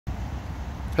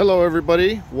Hello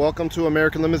everybody, welcome to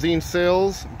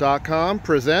AmericanLimousineSales.com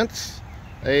presents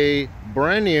a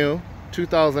brand new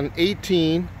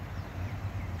 2018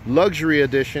 luxury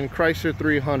edition Chrysler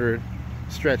 300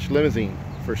 stretch limousine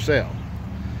for sale.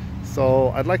 So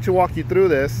I'd like to walk you through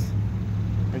this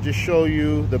and just show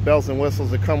you the bells and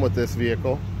whistles that come with this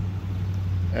vehicle.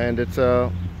 And it's a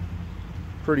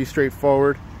pretty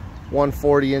straightforward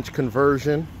 140-inch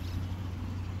conversion.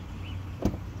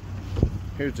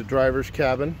 Here's the driver's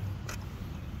cabin.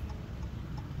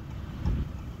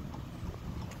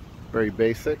 Very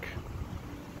basic.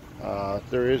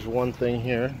 There is one thing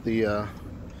here. The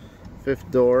fifth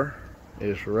door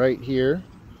is right here.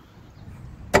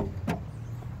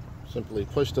 Simply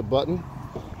push the button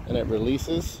and it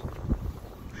releases.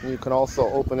 And you can also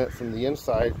open it from the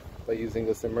inside by using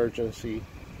this emergency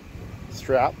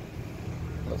strap.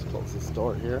 Let's close this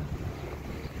door here.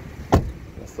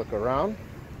 Let's look around.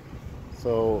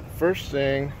 So first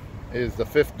thing is the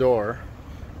fifth door.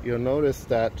 You'll notice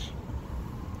that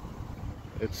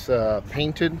it's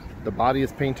painted. The body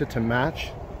is painted to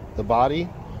match the body.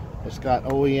 It's got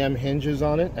OEM hinges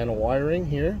on it and a wiring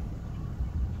here.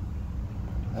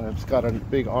 And it's got a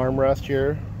big armrest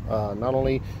here. Not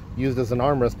only used as an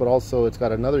armrest, but also it's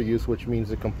got another use, which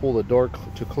means it can pull the door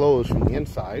to close from the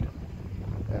inside.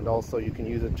 And also you can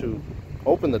use it to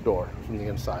open the door from the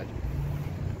inside.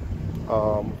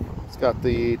 It's got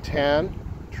the tan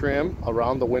trim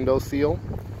around the window seal,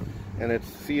 and it's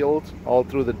sealed all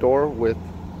through the door with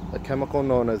a chemical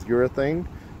known as urethane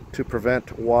to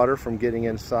prevent water from getting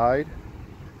inside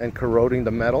and corroding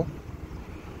the metal.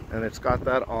 And it's got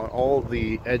that on all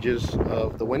the edges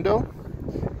of the window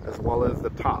as well as the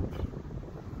top.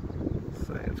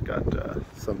 So it's got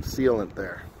some sealant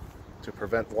there to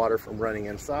prevent water from running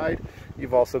inside.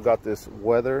 You've also got this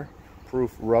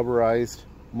weatherproof rubberized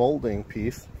molding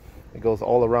piece. It goes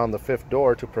all around the fifth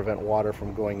door to prevent water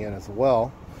from going in as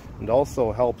well, and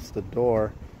also helps the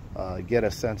door get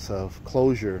a sense of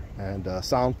closure and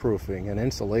soundproofing and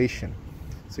insulation,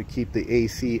 so keep the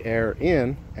AC air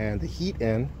in and the heat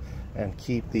in and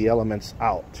keep the elements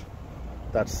out.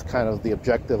 That's kind of the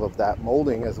objective of that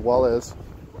molding, as well as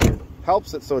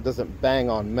helps it so it doesn't bang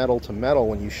on metal to metal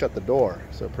when you shut the door,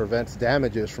 so it prevents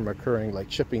damages from occurring, like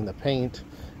chipping the paint,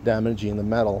 damaging the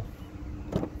metal.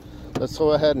 Let's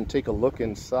go ahead and take a look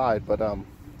inside, but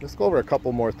let's go over a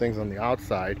couple more things on the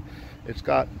outside. It's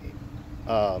got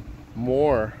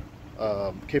more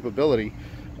capability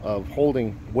of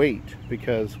holding weight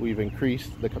because we've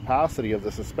increased the capacity of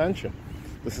the suspension.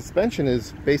 The suspension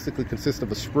is basically consists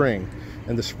of a spring,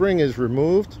 and the spring is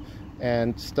removed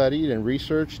and studied and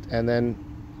researched, and then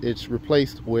it's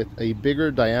replaced with a bigger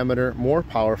diameter, more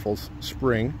powerful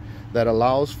spring that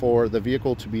allows for the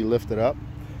vehicle to be lifted up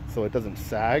so it doesn't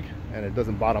sag and it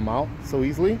doesn't bottom out so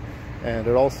easily. And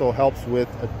it also helps with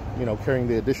carrying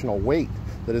the additional weight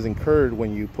that is incurred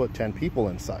when you put 10 people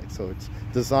inside. So it's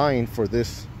designed for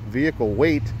this vehicle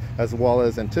weight, as well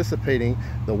as anticipating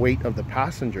the weight of the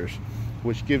passengers,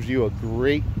 which gives you a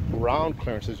great ground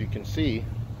clearance, as you can see.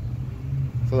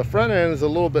 So the front end is a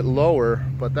little bit lower,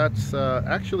 but that's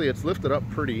actually it's lifted up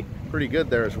pretty good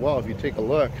there as well. If you take a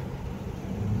look,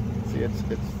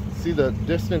 see the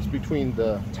distance between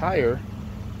the tire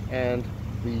and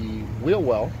the wheel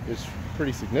well is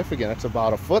pretty significant. It's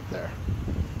about a foot there.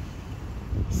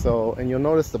 So, and you'll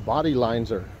notice the body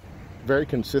lines are very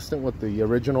consistent with the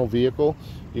original vehicle.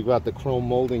 You've got the chrome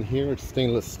molding here. It's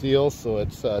stainless steel, so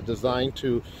it's designed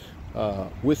to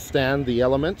withstand the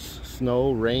elements: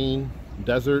 snow, rain,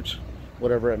 desert,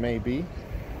 whatever it may be.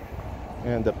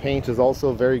 And the paint is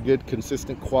also very good,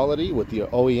 consistent quality with the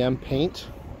OEM paint.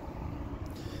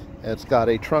 It's got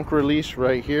a trunk release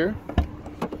right here,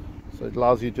 so it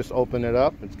allows you to just open it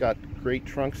up. It's got great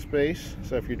trunk space,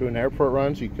 so if you're doing airport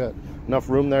runs, you've got enough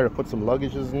room there to put some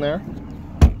luggages in there.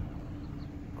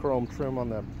 Chrome trim on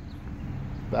the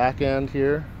back end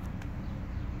here.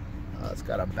 It's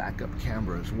got a backup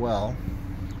camera as well.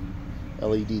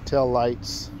 LED tail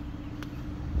lights.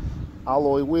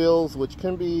 Alloy wheels, which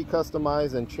can be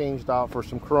customized and changed out for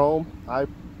some chrome. I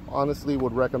honestly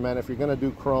would recommend, if you're going to do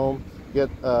chrome, get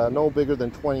no bigger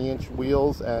than 20-inch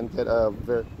wheels and get a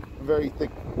very thick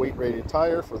weight rated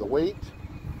tire for the weight.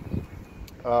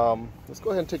 Let's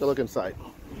go ahead and take a look inside.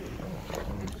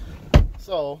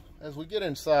 So as we get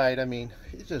inside, I mean,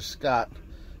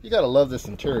 you gotta love this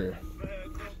interior.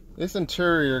 This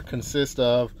interior consists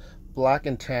of black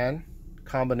and tan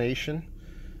combination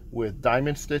with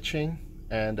diamond stitching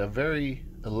and a very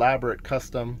elaborate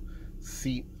custom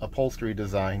seat upholstery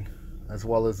design, as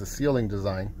well as the ceiling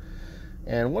design.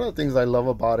 And one of the things I love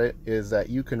about it is that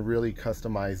you can really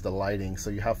customize the lighting, so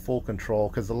you have full control,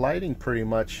 because the lighting pretty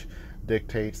much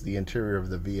dictates the interior of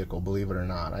the vehicle, believe it or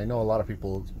not. I know a lot of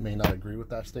people may not agree with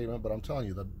that statement, but I'm telling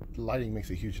you, the lighting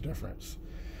makes a huge difference.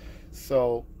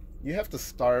 So you have to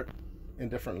start in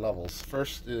different levels.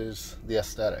 First is the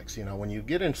aesthetics. You know, when you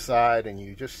get inside and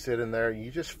you just sit in there, you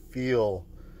just feel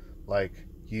like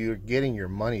you're getting your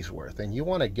money's worth, and you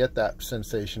want to get that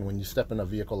sensation when you step in a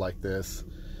vehicle like this,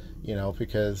 you know,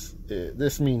 because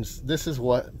this means this is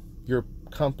what your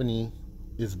company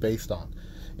is based on,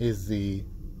 is the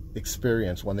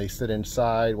experience. When they sit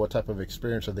inside, what type of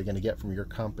experience are they going to get from your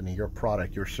company, your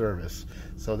product, your service?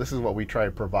 So this is what we try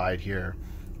to provide here.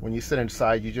 When you sit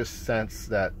inside, you just sense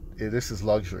that this is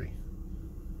luxury,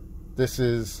 this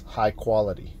is high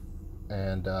quality,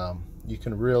 and you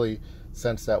can really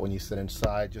sense that when you sit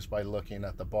inside just by looking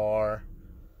at the bar.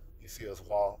 You see us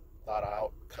well thought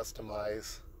out,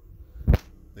 customized.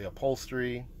 The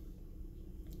upholstery,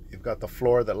 you've got the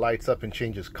floor that lights up and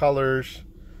changes colors,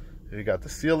 you've got the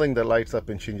ceiling that lights up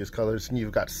and changes colors, and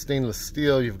you've got stainless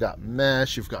steel, you've got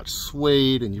mesh, you've got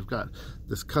suede, and you've got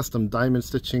this custom diamond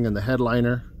stitching in the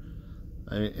headliner.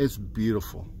 I mean, it's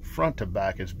beautiful. Front to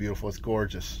back, it's beautiful. It's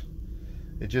gorgeous.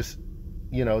 It just,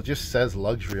 you know, just says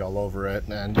luxury all over it.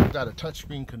 And you've got a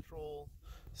touchscreen control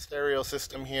stereo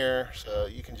system here, so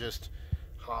you can just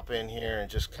hop in here and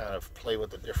just kind of play with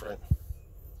the different,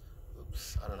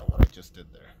 oops, I don't know what I just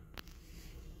did there.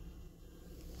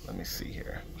 Let me see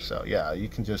here. So yeah, you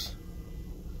can just,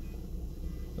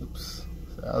 oops,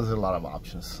 there's a lot of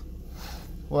options.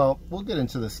 Well, we'll get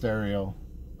into the stereo,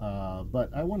 but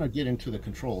I want to get into the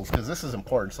controls, because this is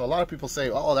important. So a lot of people say,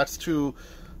 oh, that's too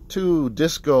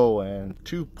disco and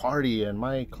too party, and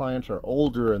my clients are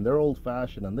older and they're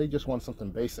old-fashioned and they just want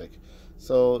something basic.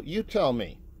 So you tell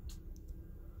me.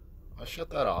 I'll shut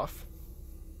that off.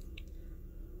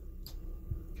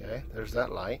 Okay, there's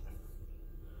that light.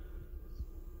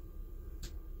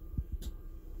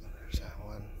 There's that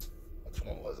one. Which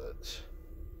one was it?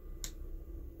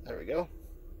 There we go.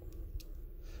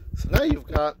 So now you've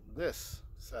got this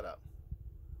set up.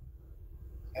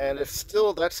 And if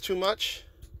still that's too much,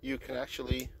 you can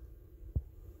actually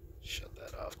shut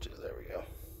that off too. There we go.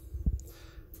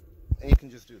 And you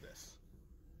can just do this.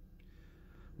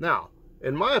 Now,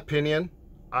 in my opinion,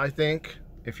 I think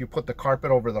if you put the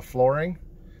carpet over the flooring,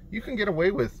 you can get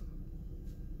away with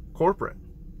corporate.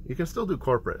 You can still do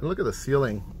corporate. And look at the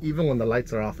ceiling. Even when the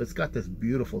lights are off, it's got this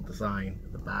beautiful design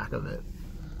at the back of it.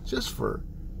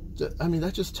 I mean,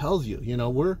 that just tells you, you know,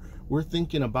 we're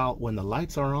thinking about when the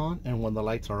lights are on and when the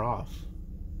lights are off.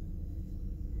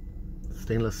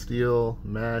 Stainless steel,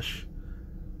 mesh,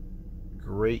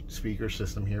 great speaker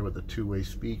system here with the two-way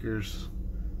speakers.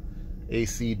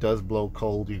 AC does blow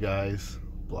cold, you guys.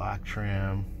 Black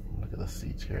trim. Look at the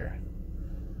seats here.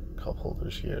 Cup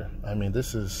holders here. I mean,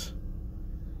 this is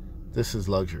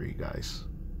luxury, guys.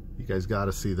 You guys got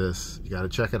to see this. You got to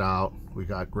check it out. We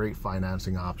got great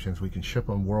financing options. We can ship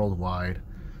them worldwide.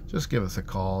 Just give us a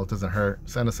call. It doesn't hurt.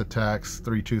 Send us a text,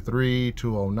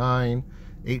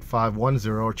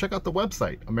 323-209-8510, or check out the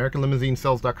website,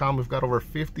 AmericanLimousineSales.com. We've got over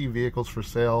 50 vehicles for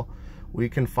sale. We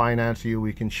can finance you.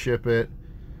 We can ship it.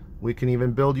 We can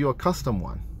even build you a custom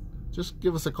one. Just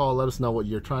give us a call. Let us know what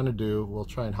you're trying to do. We'll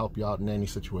try and help you out in any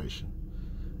situation.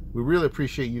 We really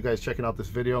appreciate you guys checking out this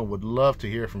video and would love to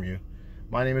hear from you.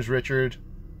 My name is Richard,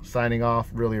 signing off.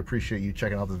 Really appreciate you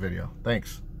checking out this video.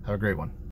 Thanks. Have a great one.